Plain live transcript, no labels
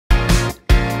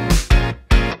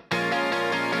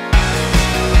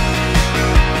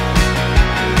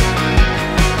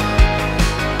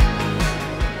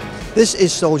This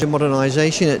is Soldier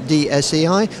Modernisation at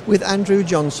DSEI with Andrew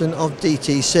Johnson of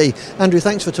DTC. Andrew,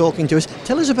 thanks for talking to us.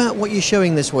 Tell us about what you're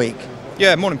showing this week.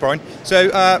 Yeah, morning Brian. So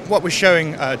what we're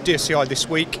showing DSEI this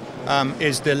week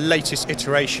is the latest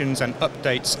iterations and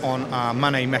updates on our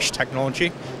MANE mesh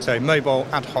technology, so mobile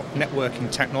ad hoc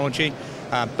networking technology,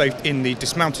 both in the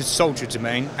dismounted soldier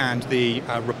domain and the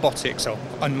robotics or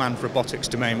unmanned robotics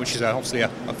domain, which is obviously a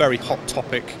very hot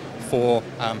topic for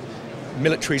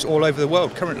militaries all over the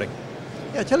world currently.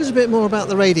 Yeah, tell us a bit more about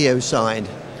the radio side.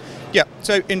 Yeah,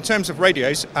 so in terms of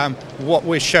radios, what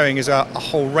we're showing is a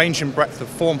whole range and breadth of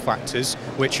form factors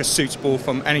which are suitable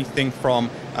from anything from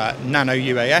nano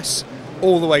UAS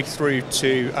all the way through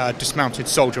to dismounted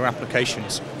soldier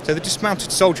applications. So the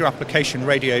dismounted soldier application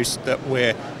radios that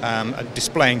we're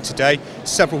displaying today,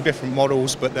 several different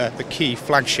models, but the key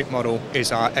flagship model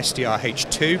is our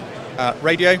SDR-H2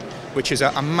 radio, which is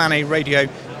a MANE radio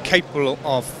capable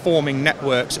of forming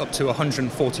networks up to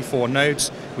 144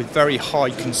 nodes with very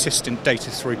high consistent data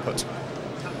throughput.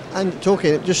 And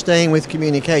just staying with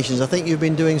communications, I think you've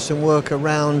been doing some work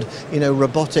around,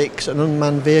 robotics and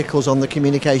unmanned vehicles on the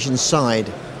communications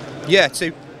side. Yeah, so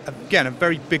again, a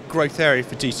very big growth area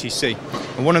for DTC.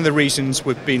 And one of the reasons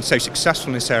we've been so successful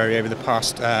in this area over the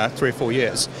past 3 or 4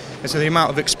 years is the amount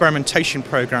of experimentation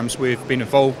programs we've been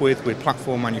involved with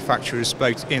platform manufacturers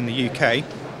both in the UK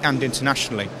and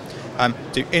internationally. In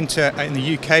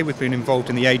the UK, we've been involved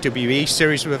in the AWE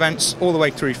series of events, all the way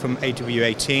through from AWE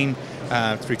 18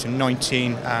 through to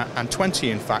 19 and 20,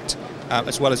 in fact,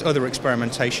 as well as other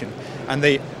experimentation. And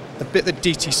the bit that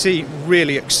DTC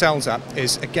really excels at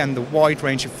is, again, the wide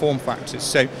range of form factors.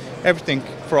 So everything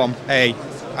from a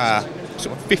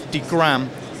sort of 50-gram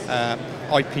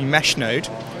IP mesh node,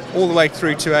 all the way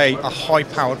through to a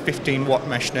high-powered 15-watt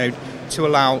mesh node to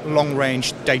allow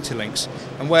long-range data links.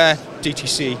 And where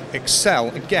DTC excel,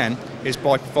 again, is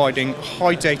by providing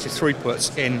high data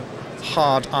throughputs in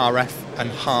hard RF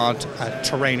and hard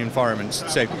terrain environments.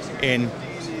 So in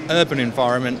urban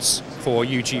environments for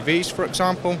UGVs, for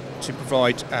example, to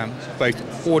provide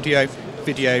both audio,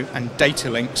 video and data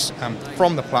links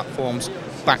from the platforms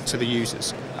back to the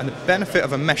users. And the benefit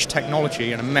of a mesh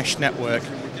technology and a mesh network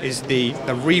is the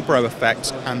rebro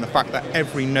effect and the fact that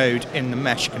every node in the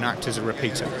mesh can act as a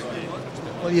repeater.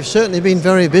 Well, you've certainly been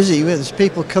very busy. There's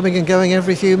people coming and going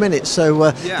every few minutes, so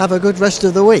have a good rest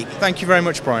of the week. Thank you very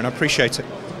much, Brian. I appreciate it.